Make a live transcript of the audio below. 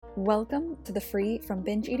Welcome to the Free from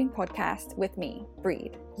Binge Eating podcast with me,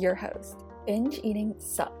 Breed, your host. Binge eating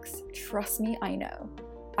sucks. Trust me, I know.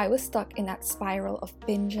 I was stuck in that spiral of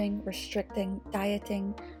binging, restricting,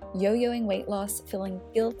 dieting, yo-yoing weight loss, feeling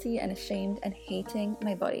guilty and ashamed and hating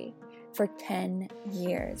my body for 10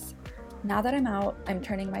 years. Now that I'm out, I'm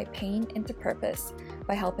turning my pain into purpose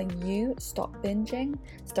by helping you stop binging,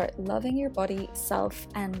 start loving your body, self,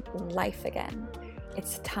 and life again.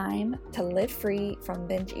 It's time to live free from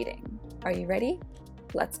binge eating. Are you ready?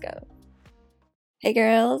 Let's go. Hey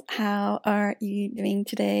girls, how are you doing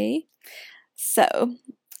today? So,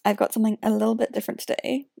 I've got something a little bit different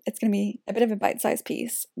today. It's going to be a bit of a bite-sized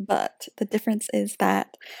piece, but the difference is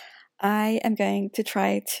that I am going to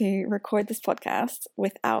try to record this podcast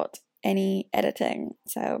without any editing.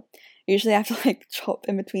 So, usually I have to chop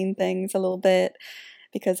in between things a little bit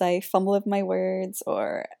because I fumble with my words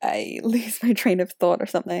or I lose my train of thought or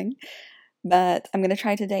something. But I'm going to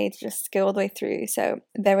try today to just go all the way through. So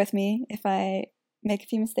bear with me if I make a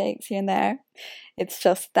few mistakes here and there. It's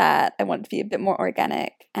just that I want it to be a bit more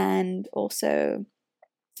organic, and also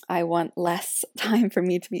I want less time for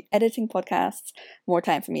me to be editing podcasts, more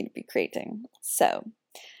time for me to be creating. So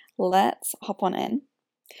let's hop on in.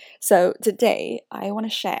 So today I want to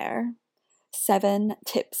share 7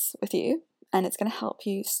 tips with you, and it's going to help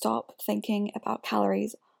you stop thinking about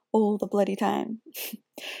calories all the bloody time.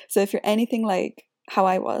 So if you're anything like how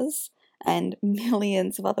I was, and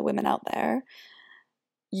millions of other women out there,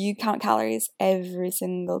 you count calories every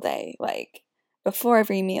single day. Like before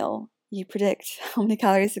every meal, you predict how many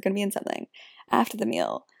calories are going to be in something. After the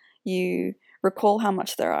meal, you recall how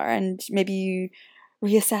much there are, and maybe you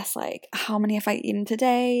reassess how many have I eaten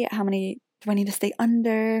today? How many do I need to stay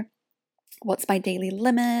under? What's my daily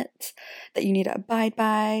limit that you need to abide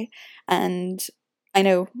by? And I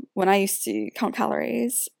know when I used to count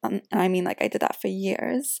calories, and I mean I did that for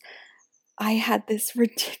years, I had this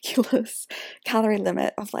ridiculous calorie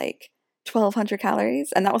limit of 1,200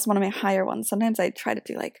 calories, and that was one of my higher ones. Sometimes I'd try to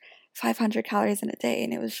do 500 calories in a day,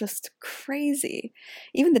 and it was just crazy.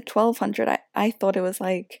 Even the 1,200, I thought it was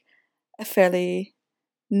a fairly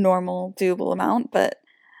normal, doable amount, but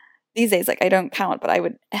these days, I don't count, but I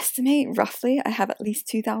would estimate roughly I have at least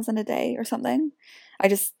 2,000 a day or something.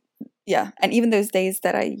 And even those days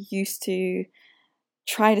that I used to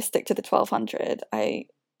try to stick to the 1,200, I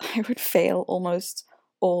would fail almost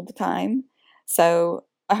all the time. So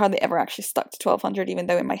I hardly ever actually stuck to 1,200, even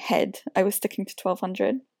though in my head I was sticking to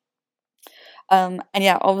 1,200. And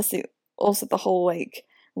yeah, obviously also the whole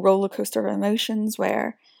roller coaster of emotions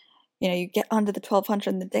where, you get under the 1,200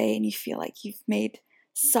 in the day and you feel like you've made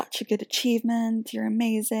such a good achievement, you're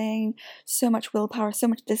amazing, so much willpower, so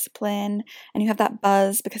much discipline, and you have that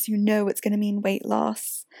buzz because you know it's going to mean weight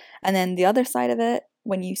loss. And then the other side of it,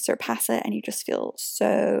 when you surpass it and you just feel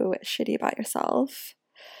so shitty about yourself.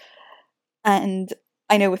 And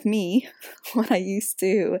I know with me, when I used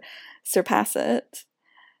to surpass it,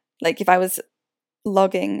 if I was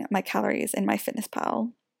logging my calories in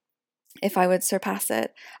MyFitnessPal, if I would surpass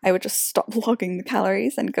it, I would just stop logging the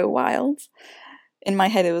calories and go wild. In my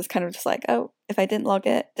head, it was kind of just oh, if I didn't log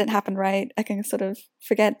it, didn't happen right, I can sort of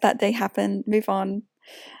forget that day happened, move on.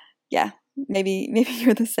 Yeah, maybe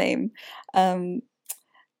you're the same. And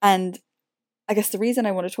I guess the reason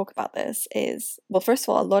I want to talk about this is, well, first of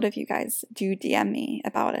all, a lot of you guys do DM me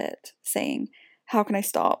about it, saying, how can I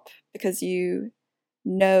stop? Because you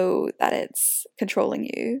know that it's controlling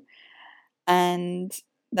you. And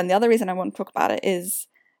then the other reason I want to talk about it is,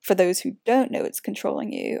 for those who don't know it's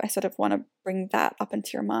controlling you, I sort of want to bring that up into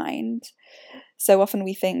your mind. So often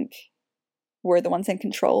we think we're the ones in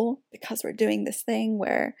control because we're doing this thing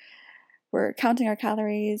where we're counting our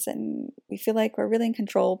calories and we feel like we're really in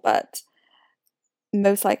control, but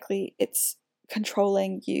most likely it's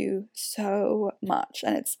controlling you so much,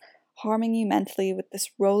 and it's harming you mentally with this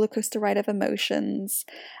roller coaster ride of emotions,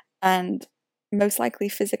 and most likely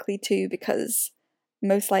physically too, because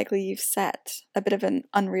most likely you've set a bit of an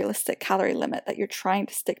unrealistic calorie limit that you're trying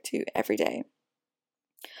to stick to every day.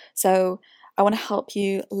 So I want to help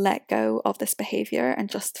you let go of this behavior and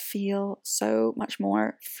just feel so much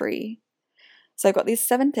more free. So I've got these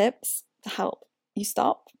 7 tips to help you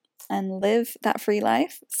stop and live that free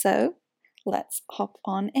life. So let's hop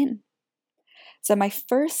on in. So my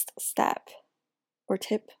first step or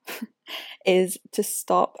tip is to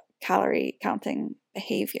stop calorie counting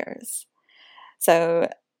behaviors. So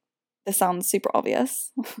this sounds super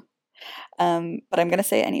obvious, but I'm going to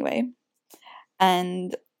say it anyway.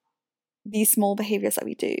 And these small behaviors that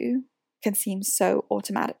we do can seem so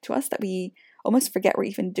automatic to us that we almost forget we're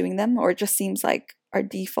even doing them, or it just seems like our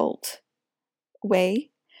default way.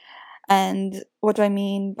 And what do I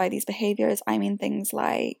mean by these behaviors? I mean things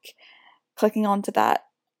like clicking onto that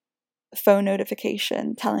phone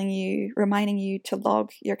notification reminding you to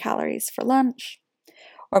log your calories for lunch,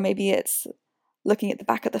 or maybe it's looking at the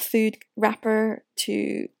back of the food wrapper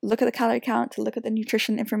to look at the calorie count, to look at the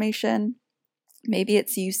nutrition information. Maybe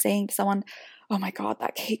it's you saying to someone, oh my God,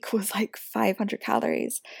 that cake was like 500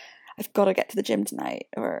 calories. I've got to get to the gym tonight,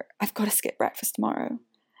 or I've got to skip breakfast tomorrow.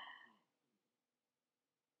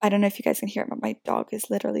 I don't know if you guys can hear it, but my dog is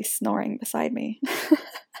literally snoring beside me.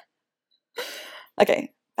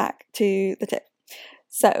 Okay, back to the tip.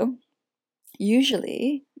 So,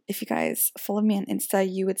 usually, if you guys follow me on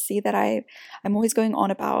Insta, you would see that I'm always going on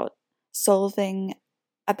about solving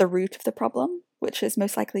at the root of the problem, which is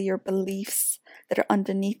most likely your beliefs that are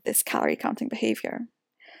underneath this calorie counting behavior.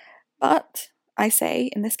 But I say,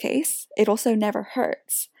 in this case, it also never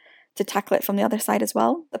hurts to tackle it from the other side as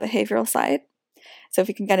well, the behavioral side. So if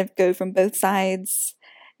we can kind of go from both sides,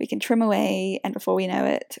 we can trim away, and before we know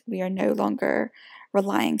it, we are no longer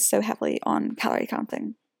relying so heavily on calorie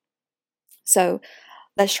counting. So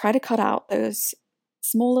let's try to cut out those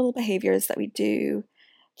small little behaviors that we do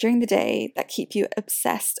during the day that keep you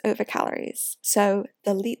obsessed over calories. So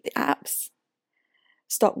delete the apps.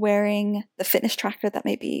 Stop wearing the fitness tracker that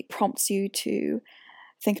maybe prompts you to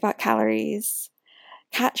think about calories.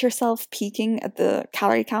 Catch yourself peeking at the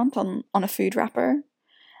calorie count on a food wrapper.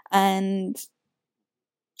 And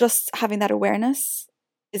just having that awareness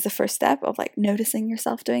is the first step of like noticing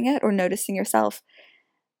yourself doing it, or noticing yourself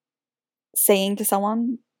saying to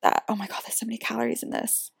someone that, oh my God, there's so many calories in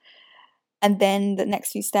this. And then the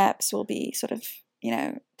next few steps will be sort of,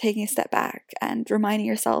 taking a step back and reminding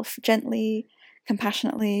yourself gently,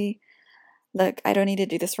 compassionately, look, I don't need to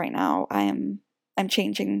do this right now. I'm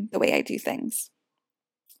changing the way I do things.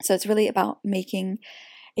 So it's really about making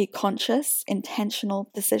a conscious, intentional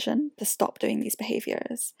decision to stop doing these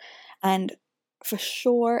behaviors. And for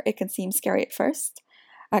sure, it can seem scary at first.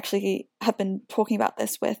 I actually have been talking about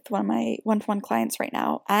this with one of my one-to-one clients right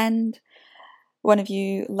now, and one of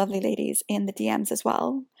you lovely ladies in the DMs as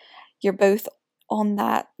well. You're both on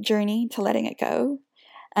that journey to letting it go,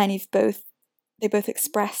 and they both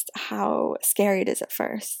expressed how scary it is at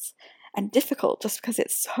first and difficult just because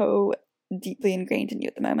it's so deeply ingrained in you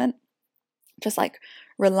at the moment. Just like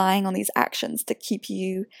relying on these actions to keep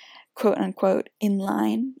you, quote unquote, in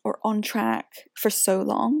line or on track for so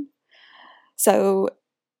long. So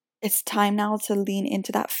it's time now to lean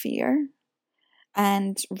into that fear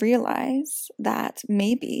and realize that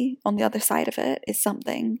maybe on the other side of it is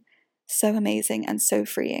something so amazing and so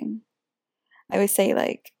freeing. I always say,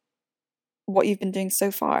 like, what you've been doing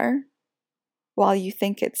so far, while you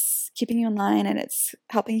think it's keeping you in line and it's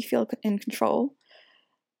helping you feel in control,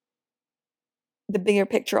 the bigger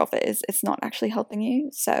picture of it is it's not actually helping you.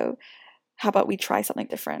 So how about we try something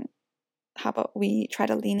different? How about we try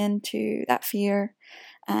to lean into that fear,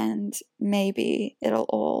 and maybe it'll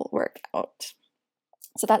all work out.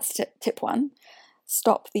 So that's tip 1.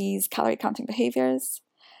 Stop these calorie counting behaviors.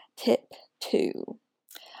 Tip 2.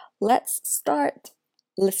 Let's start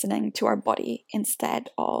listening to our body instead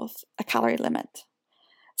of a calorie limit.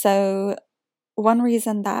 So one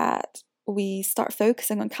reason that we start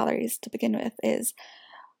focusing on calories to begin with is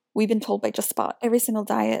we've been told by just about every single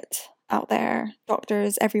diet out there,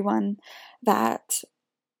 doctors, everyone, that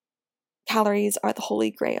calories are the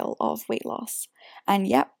holy grail of weight loss. And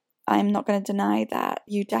yep, I'm not going to deny that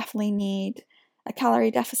you definitely need a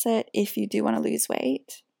calorie deficit if you do want to lose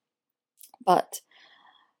weight. But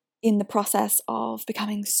in the process of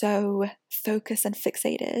becoming so focused and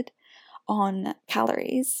fixated on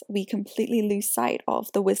calories, we completely lose sight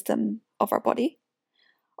of the wisdom of our body.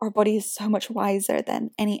 Our body is so much wiser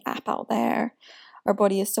than any app out there. Our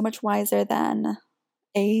body is so much wiser than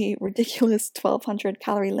a ridiculous 1,200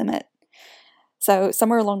 calorie limit. So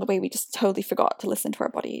somewhere along the way, we just totally forgot to listen to our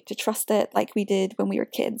body, to trust it like we did when we were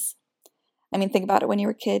kids. I mean, think about it. When you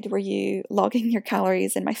were a kid, were you logging your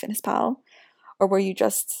calories in MyFitnessPal? Or were you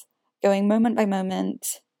just going moment by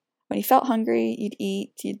moment? When you felt hungry, you'd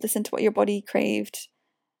eat, you'd listen to what your body craved,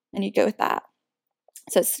 and you'd go with that.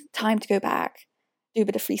 So it's time to go back, do a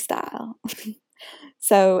bit of freestyle.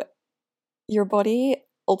 So your body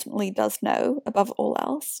ultimately does know, above all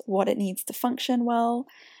else, what it needs to function well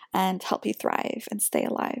and help you thrive and stay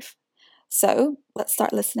alive. So let's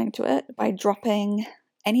start listening to it by dropping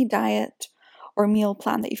any diet or meal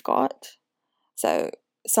plan that you've got. So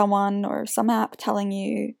someone or some app telling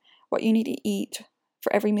you what you need to eat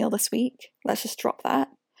for every meal this week, let's just drop that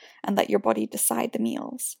and let your body decide the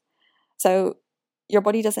meals. So your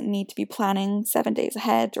body doesn't need to be planning 7 days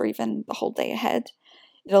ahead or even the whole day ahead.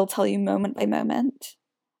 It'll tell you moment by moment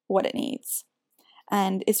what it needs.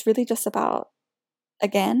 And it's really just about,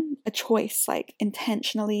 again, a choice, like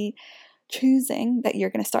intentionally choosing that you're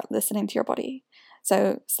going to start listening to your body.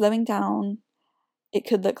 So slowing down, it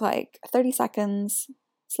could look like 30 seconds,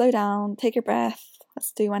 slow down, take your breath.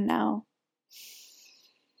 Let's do one now.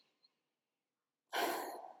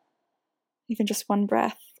 Even just one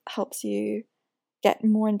breath helps you get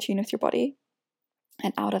more in tune with your body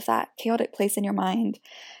and out of that chaotic place in your mind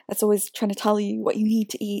that's always trying to tell you what you need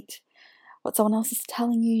to eat, what someone else is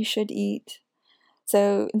telling you should eat.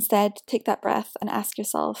 So instead, take that breath and ask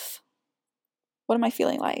yourself, what am I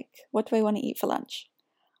feeling like? What do I want to eat for lunch?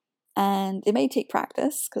 And it may take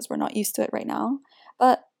practice because we're not used to it right now,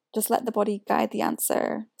 but just let the body guide the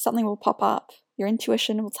answer. Something will pop up. Your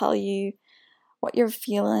intuition will tell you what you're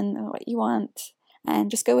feeling, what you want, and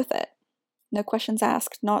just go with it. No questions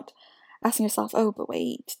asked, not asking yourself, oh, but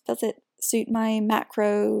wait, does it suit my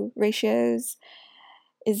macro ratios?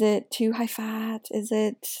 Is it too high fat? Is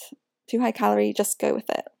it too high calorie? Just go with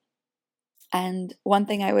it. And one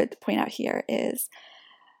thing I would point out here is,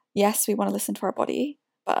 yes, we want to listen to our body,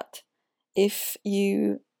 but if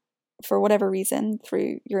you, for whatever reason,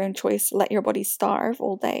 through your own choice, let your body starve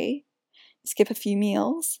all day, skip a few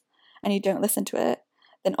meals, and you don't listen to it,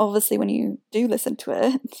 then obviously when you do listen to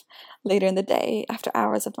it later in the day, after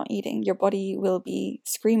hours of not eating, your body will be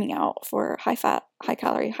screaming out for high fat, high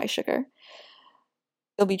calorie, high sugar.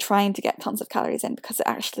 It'll be trying to get tons of calories in because it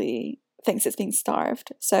actually thinks it's being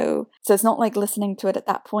starved. So it's not like listening to it at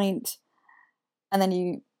that point and then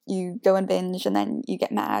you go and binge and then you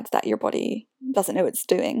get mad that your body doesn't know what it's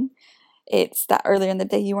doing. It's that earlier in the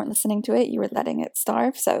day you weren't listening to it, you were letting it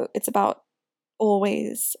starve. So it's about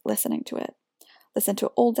always listening to it. Listen to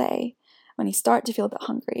it all day. When you start to feel a bit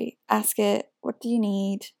hungry, ask it, what do you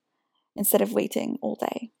need? Instead of waiting all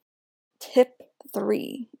day. Tip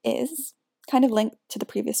 3 is kind of linked to the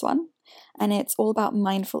previous one, and it's all about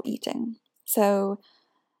mindful eating. So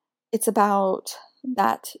it's about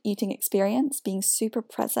that eating experience, being super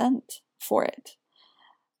present for it.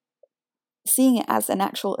 Seeing it as an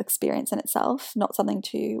actual experience in itself, not something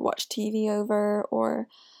to watch TV over or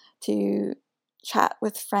to chat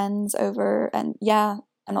with friends over. And yeah,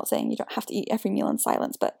 I'm not saying you don't have to eat every meal in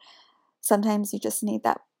silence, but sometimes you just need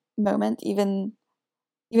that moment, even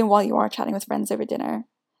while you are chatting with friends over dinner,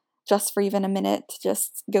 just for even a minute, to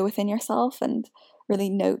just go within yourself and really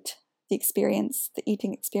note the experience, the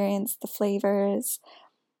eating experience, the flavors,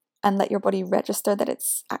 and let your body register that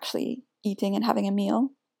it's actually eating and having a meal.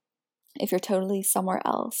 If you're totally somewhere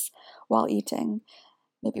else while eating,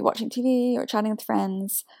 maybe watching TV or chatting with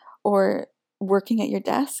friends or working at your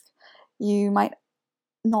desk, you might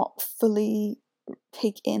not fully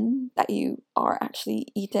take in that you are actually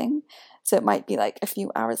eating. So it might be like a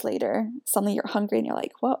few hours later, suddenly you're hungry and you're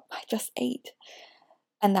like, what? I just ate.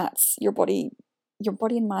 And that's your body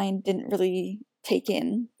and mind didn't really take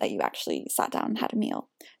in that you actually sat down and had a meal.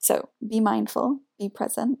 So be mindful, be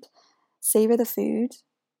present, savor the food,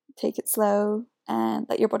 take it slow, and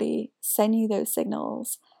let your body send you those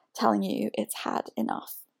signals telling you it's had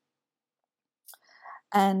enough.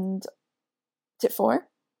 And tip 4,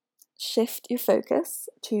 shift your focus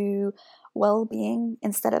to well-being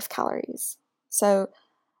instead of calories. So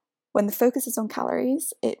when the focus is on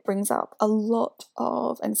calories, it brings up a lot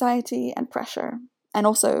of anxiety and pressure. And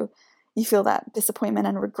also you feel that disappointment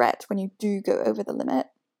and regret when you do go over the limit.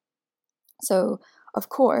 So of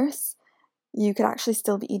course, you could actually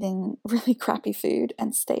still be eating really crappy food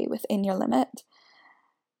and stay within your limit.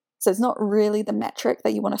 So it's not really the metric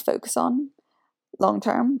that you want to focus on long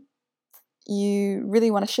term. You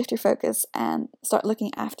really want to shift your focus and start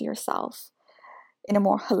looking after yourself in a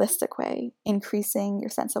more holistic way, increasing your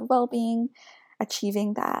sense of well-being,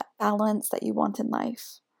 achieving that balance that you want in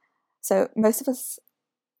life. So most of us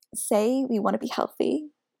say we want to be healthy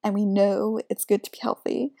and we know it's good to be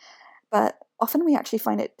healthy, but often we actually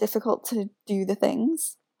find it difficult to do the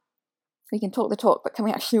things. We can talk the talk, but can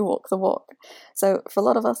we actually walk the walk? So for a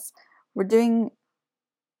lot of us, doing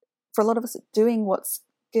what's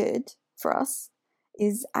good for us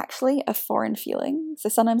is actually a foreign feeling. So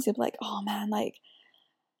sometimes you'll be like, oh man, like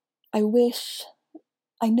I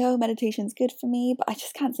know meditation's good for me, but I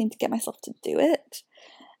just can't seem to get myself to do it.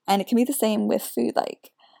 And it can be the same with food.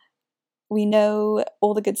 Like, we know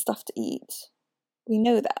all the good stuff to eat. We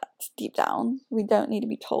know that deep down. We don't need to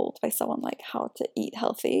be told by someone like how to eat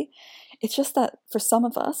healthy. It's just that for some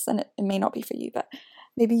of us, and it may not be for you, but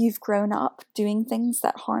maybe you've grown up doing things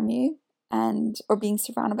that harm you or being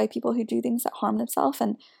surrounded by people who do things that harm themselves,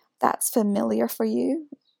 and that's familiar for you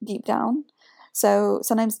deep down. So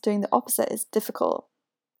sometimes doing the opposite is difficult.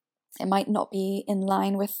 It might not be in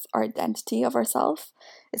line with our identity of ourselves.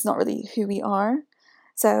 It's not really who we are.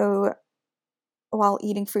 So while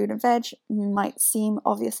eating fruit and veg might seem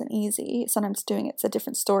obvious and easy, sometimes doing it's a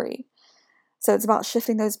different story. So it's about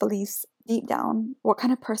shifting those beliefs deep down. What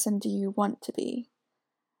kind of person do you want to be?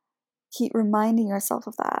 Keep reminding yourself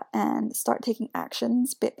of that and start taking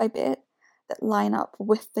actions bit by bit that line up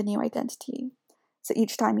with the new identity. So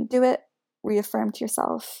each time you do it, reaffirm to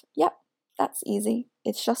yourself, yep, that's easy.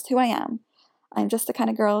 It's just who I am. I'm just the kind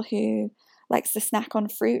of girl who likes to snack on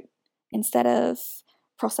fruit instead of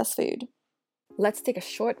processed food. Let's take a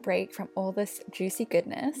short break from all this juicy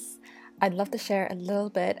goodness. I'd love to share a little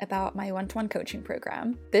bit about my one-to-one coaching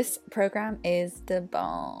program. This program is the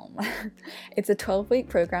bomb. It's a 12-week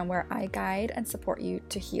program where I guide and support you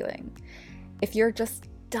to healing. If you're just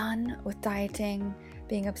done with dieting,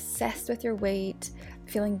 being obsessed with your weight,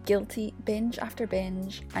 feeling guilty binge after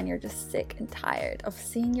binge, and you're just sick and tired of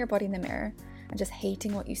seeing your body in the mirror and just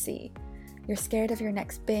hating what you see, you're scared of your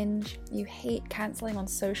next binge, you hate cancelling on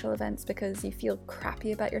social events because you feel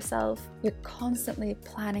crappy about yourself, you're constantly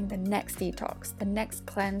planning the next detox, the next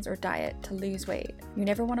cleanse or diet to lose weight. You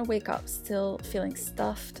never want to wake up still feeling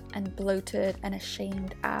stuffed and bloated and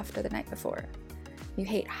ashamed after the night before. You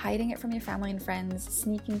hate hiding it from your family and friends,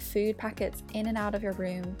 sneaking food packets in and out of your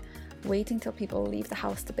room, waiting till people leave the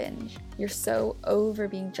house to binge. You're so over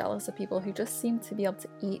being jealous of people who just seem to be able to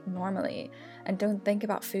eat normally and don't think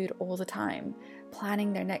about food all the time,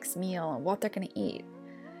 planning their next meal and what they're going to eat.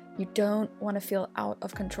 You don't want to feel out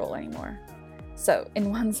of control anymore. So, in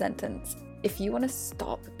one sentence, if you want to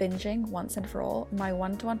stop binging once and for all, my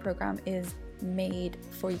one-to-one program is made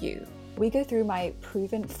for you. We go through my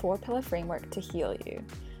proven 4-pillar framework to heal you,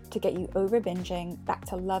 to get you over binging, back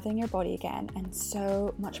to loving your body again, and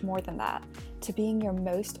so much more than that, to being your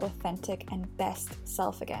most authentic and best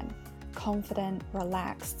self again. Confident,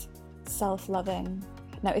 relaxed, self-loving.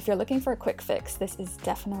 Now, if you're looking for a quick fix, this is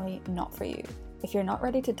definitely not for you. If you're not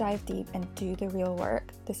ready to dive deep and do the real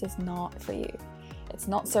work, this is not for you. It's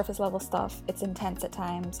not surface level stuff, it's intense at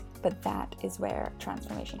times, but that is where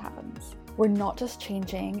transformation happens. We're not just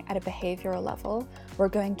changing at a behavioral level, we're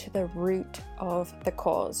going to the root of the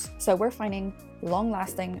cause. So we're finding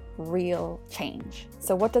long-lasting, real change.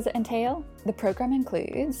 So what does it entail? The program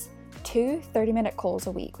includes 2 30-minute calls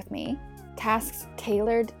a week with me, tasks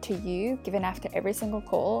tailored to you given after every single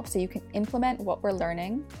call so you can implement what we're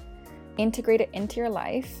learning, integrate it into your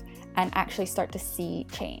life, and actually start to see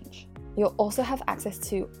change. You'll also have access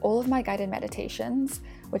to all of my guided meditations,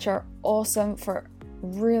 which are awesome for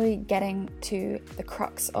really getting to the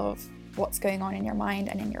crux of what's going on in your mind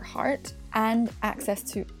and in your heart, and access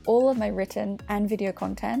to all of my written and video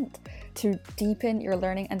content to deepen your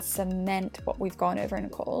learning and cement what we've gone over in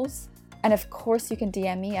calls. And of course, you can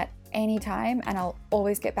DM me at any time and I'll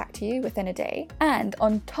always get back to you within a day. And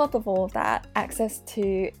on top of all of that, access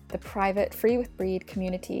to the private Free with Breed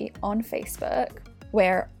community on Facebook,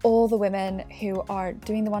 where all the women who are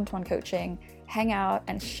doing the one-to-one coaching hang out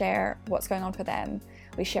and share what's going on for them.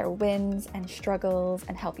 We share wins and struggles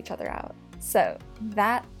and help each other out. So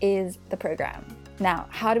that is the program. Now,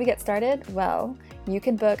 how do we get started? Well, you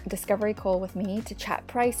can book a discovery call with me to chat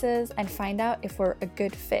prices and find out if we're a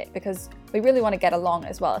good fit, because we really want to get along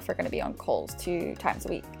as well if we're going to be on calls 2 times a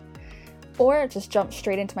week. Or just jump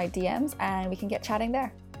straight into my DMs and we can get chatting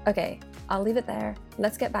there. Okay, I'll leave it there.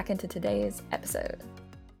 Let's get back into today's episode.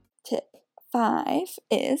 Tip 5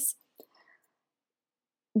 is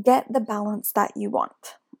get the balance that you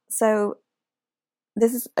want. So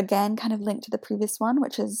this is again kind of linked to the previous one,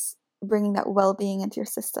 which is bringing that well-being into your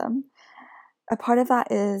system. A part of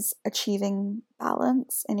that is achieving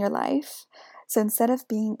balance in your life. So instead of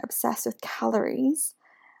being obsessed with calories,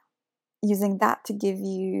 using that to give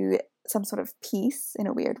you some sort of peace in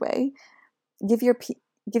a weird way, give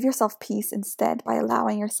yourself peace instead by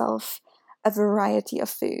allowing yourself a variety of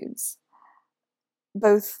foods,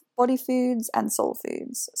 both body foods and soul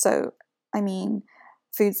foods. So, I mean,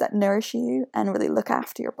 foods that nourish you and really look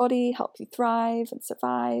after your body, help you thrive and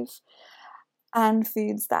survive, and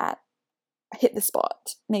foods that hit the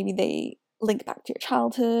spot. Maybe they link back to your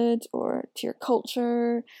childhood or to your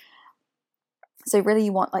culture. So really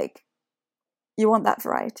you want that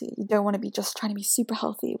variety. You don't want to be just trying to be super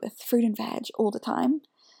healthy with fruit and veg all the time,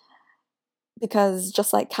 because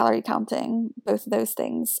just like calorie counting, both of those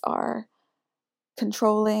things are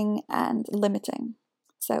controlling and limiting.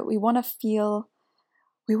 So we want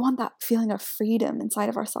that feeling of freedom inside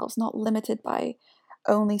of ourselves, not limited by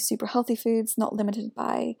only super healthy foods, not limited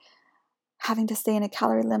by having to stay in a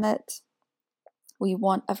calorie limit. We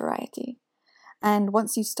want a variety. And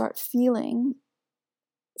once you start feeling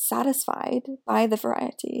satisfied by the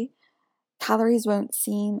variety, calories won't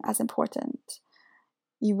seem as important.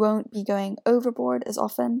 You won't be going overboard as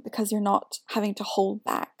often because you're not having to hold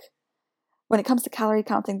back. When it comes to calorie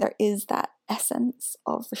counting, there is that essence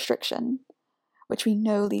of restriction, which we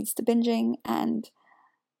know leads to binging, and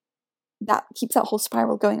that keeps that whole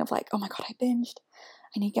spiral going of like, oh my God, I binged.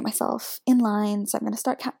 I need to get myself in line, so I'm going to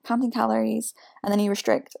start counting calories, and then you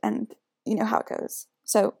restrict, and you know how it goes.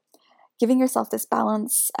 So giving yourself this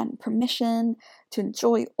balance and permission to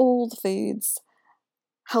enjoy all the foods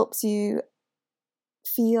helps you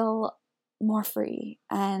feel more free,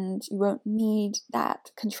 and you won't need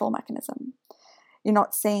that control mechanism. You're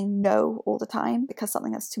not saying no all the time because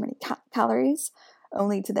something has too many calories,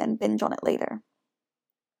 only to then binge on it later.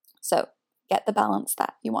 So get the balance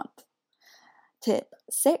that you want. Tip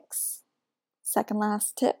 6, second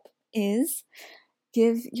last tip, is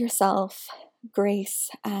give yourself grace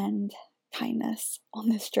and kindness on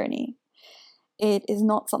this journey. It is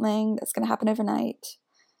not something that's going to happen overnight.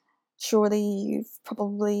 Surely you've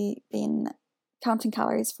probably been counting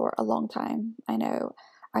calories for a long time. I know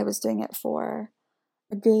I was doing it for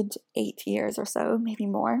a good 8 years or so, maybe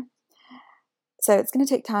more. So it's going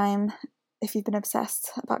to take time if you've been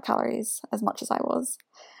obsessed about calories as much as I was.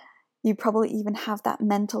 You probably even have that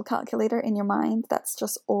mental calculator in your mind that's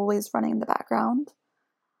just always running in the background.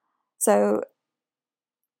 So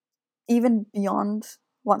even beyond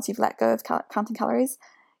once you've let go of counting calories,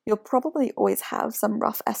 you'll probably always have some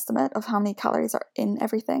rough estimate of how many calories are in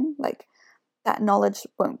everything. Like, that knowledge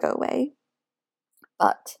won't go away.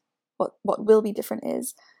 But what will be different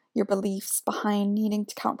is your beliefs behind needing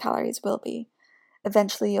to count calories will be.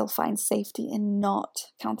 Eventually you'll find safety in not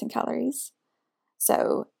counting calories.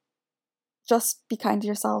 So just be kind to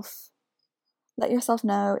yourself. Let yourself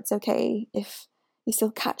know it's okay if you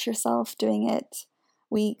still catch yourself doing it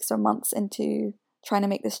weeks or months into trying to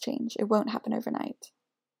make this change. It won't happen overnight.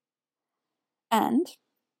 And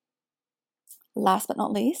last but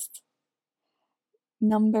not least,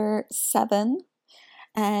 number 7,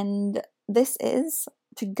 and this is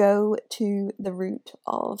to go to the root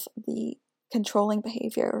of the controlling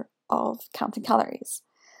behavior of counting calories.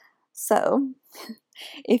 So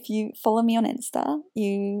if you follow me on Insta,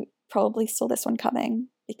 you probably saw this one coming,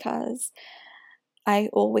 because I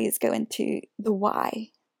always go into the why,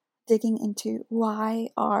 digging into why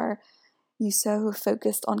are you so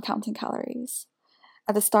focused on counting calories.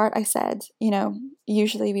 At the start I said,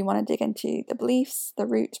 usually we want to dig into the beliefs, the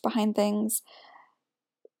root behind things,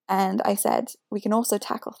 and I said we can also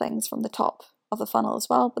tackle things from the top of the funnel as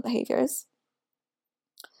well, the behaviors.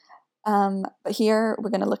 But here we're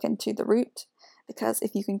going to look into the root, because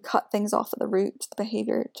if you can cut things off at the root, the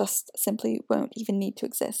behavior just simply won't even need to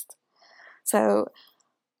exist. So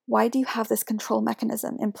why do you have this control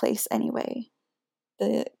mechanism in place anyway?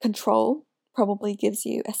 The control probably gives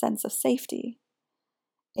you a sense of safety.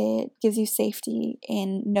 It gives you safety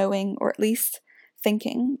in knowing, or at least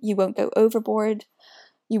thinking, you won't go overboard,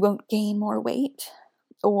 you won't gain more weight,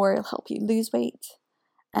 or it'll help you lose weight.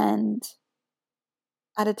 And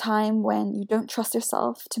at a time when you don't trust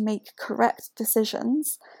yourself to make correct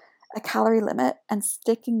decisions, a calorie limit and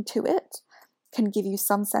sticking to it can give you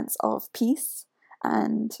some sense of peace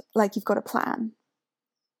and like you've got a plan.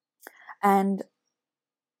 And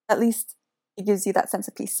at least it gives you that sense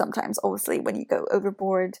of peace sometimes. Obviously, when you go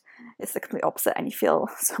overboard, it's the complete opposite and you feel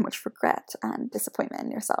so much regret and disappointment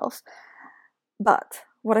in yourself. But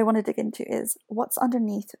what I want to dig into is what's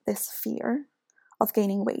underneath this fear of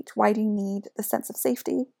gaining weight. Why do you need the sense of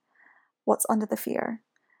safety? What's under the fear?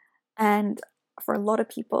 And for a lot of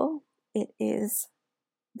people, it is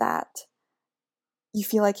that you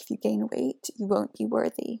feel like if you gain weight, you won't be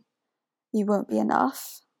worthy. You won't be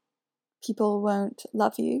enough. People won't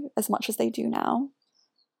love you as much as they do now,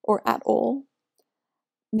 or at all.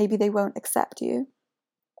 Maybe they won't accept you.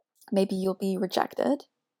 Maybe you'll be rejected.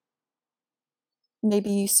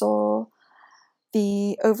 Maybe you saw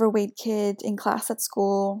the overweight kid in class at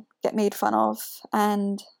school get made fun of,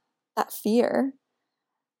 and that fear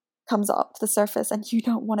comes up to the surface, and you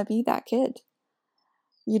don't want to be that kid.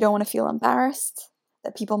 You don't want to feel embarrassed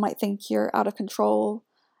that people might think you're out of control.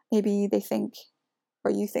 Maybe they think,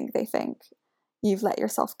 or you think they think, you've let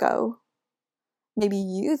yourself go. Maybe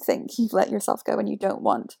you think you've let yourself go and you don't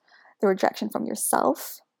want the rejection from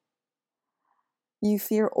yourself. You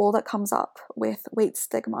fear all that comes up with weight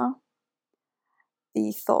stigma.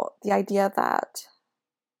 The thought, the idea that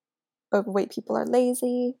overweight people are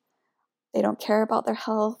lazy, they don't care about their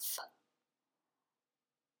health,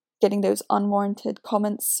 getting those unwarranted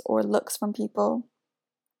comments or looks from people.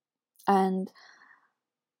 And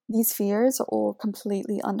these fears are all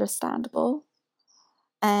completely understandable.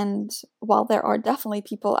 And while there are definitely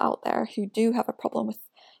people out there who do have a problem with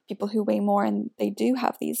people who weigh more and they do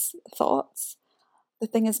have these thoughts, the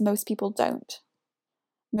thing is most people don't.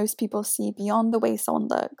 Most people see beyond the way someone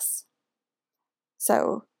looks.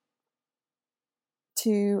 So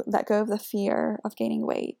to let go of the fear of gaining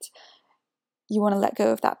weight, you want to let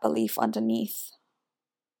go of that belief underneath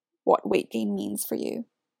what weight gain means for you.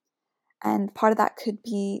 And part of that could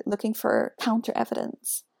be looking for counter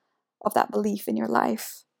evidence of that belief in your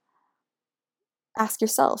life. Ask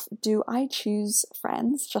yourself, do I choose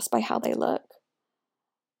friends just by how they look?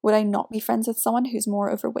 Would I not be friends with someone who's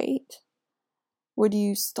more overweight? Would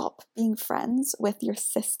you stop being friends with your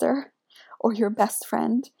sister or your best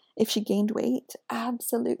friend if she gained weight?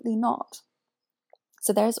 Absolutely not.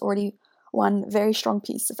 So there's already one very strong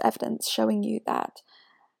piece of evidence showing you that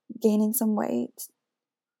gaining some weight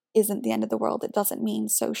isn't the end of the world. It doesn't mean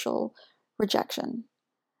social rejection.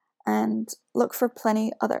 And look for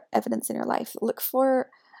plenty other evidence in your life. Look for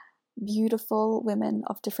beautiful women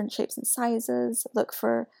of different shapes and sizes. Look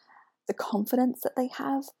for the confidence that they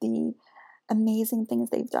have, the amazing things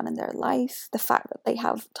they've done in their life, the fact that they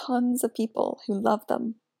have tons of people who love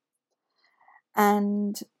them.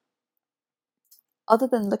 And other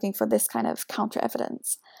than looking for this kind of counter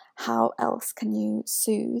evidence, how else can you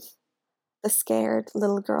soothe the scared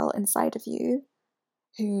little girl inside of you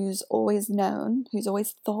who's always known, who's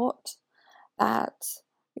always thought that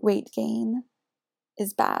weight gain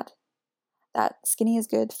is bad, that skinny is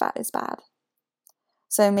good, fat is bad?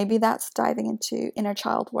 So maybe that's diving into inner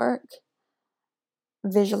child work,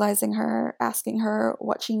 visualizing her, asking her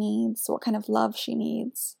what she needs, what kind of love she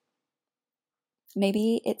needs.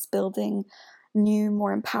 Maybe it's building new,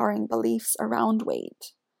 more empowering beliefs around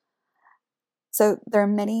weight. So there are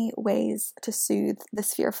many ways to soothe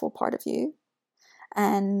this fearful part of you.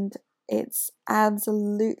 And it's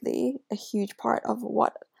absolutely a huge part of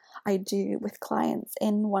what I do with clients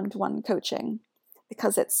in one-to-one coaching,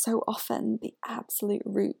 because it's so often the absolute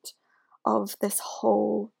root of this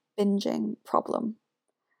whole binging problem.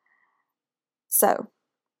 So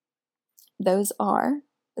those are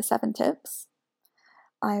the 7 tips.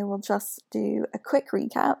 I will just do a quick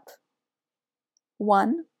recap.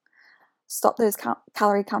 1, stop those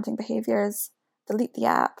calorie counting behaviors, delete the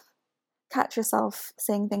app, catch yourself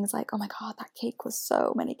saying things like, oh my God, that cake was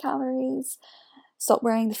so many calories. Stop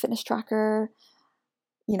wearing the fitness tracker.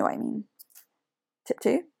 You know what I mean. Tip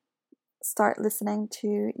 2, start listening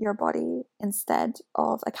to your body instead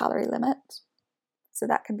of a calorie limit. So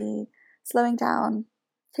that can be slowing down,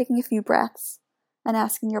 taking a few breaths, and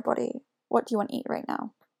asking your body, what do you want to eat right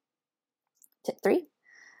now? Tip 3,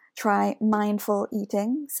 try mindful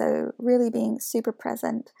eating. So really being super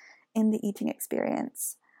present in the eating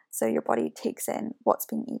experience, so your body takes in what's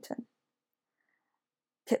being eaten.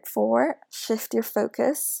 Tip 4, shift your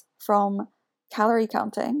focus from calorie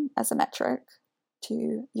counting as a metric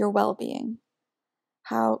to your well-being.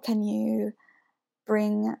 How can you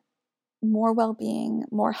bring more well-being,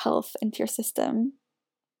 more health into your system?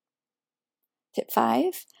 Tip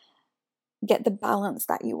 5, get the balance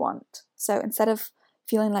that you want. So instead of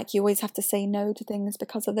feeling like you always have to say no to things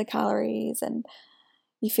because of the calories and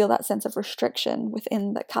you feel that sense of restriction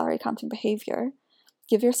within the calorie counting behavior,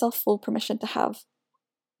 give yourself full permission to have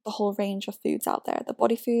the whole range of foods out there, the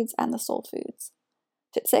body foods and the soul foods.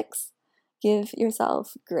 Tip 6, give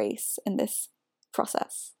yourself grace in this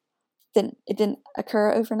process. It didn't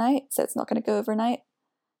occur overnight, so it's not going to go overnight.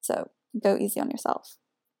 So go easy on yourself.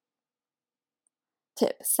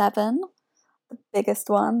 Tip 7, the biggest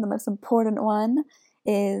one, the most important one,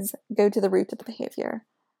 is go to the root of the behavior.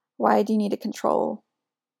 Why do you need to control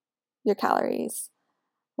your calories?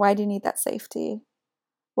 Why do you need that safety?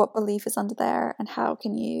 What belief is under there, and how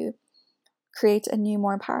can you create a new,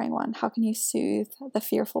 more empowering one? How can you soothe the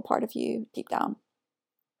fearful part of you deep down?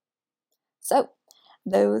 So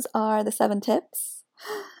those are the 7 tips.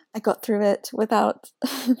 I got through it without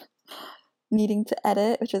needing to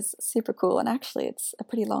edit, which is super cool. And actually, it's a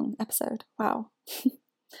pretty long episode. Wow.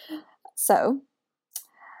 So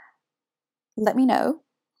let me know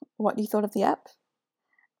what you thought of the app.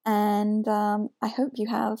 And I hope you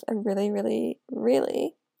have a really, really,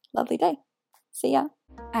 really lovely day. See ya.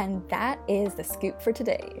 And that is the scoop for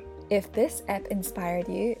today. If this app inspired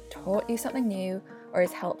you, taught you something new, or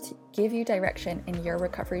has helped give you direction in your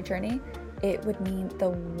recovery journey, it would mean the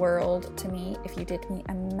world to me if you did me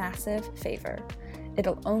a massive favor.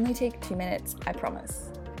 It'll only take 2 minutes, I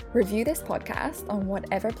promise. Review this podcast on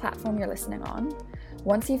whatever platform you're listening on.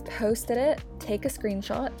 Once you've posted it, take a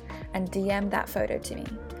screenshot and DM that photo to me.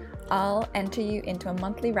 I'll enter you into a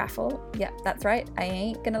monthly raffle. Yep, that's right, I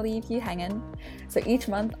ain't gonna leave you hanging. So each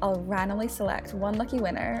month I'll randomly select one lucky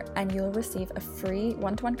winner and you'll receive a free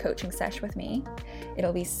one-to-one coaching session with me.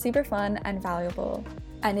 It'll be super fun and valuable.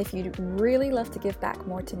 And if you'd really love to give back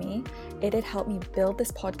more to me, it'd help me build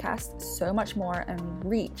this podcast so much more and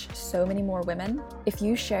reach so many more women if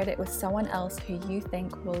you shared it with someone else who you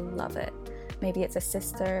think will love it. Maybe it's a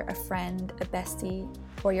sister, a friend, a bestie,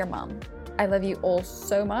 or your mom. I love you all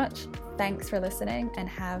so much. Thanks for listening and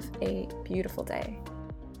have a beautiful day.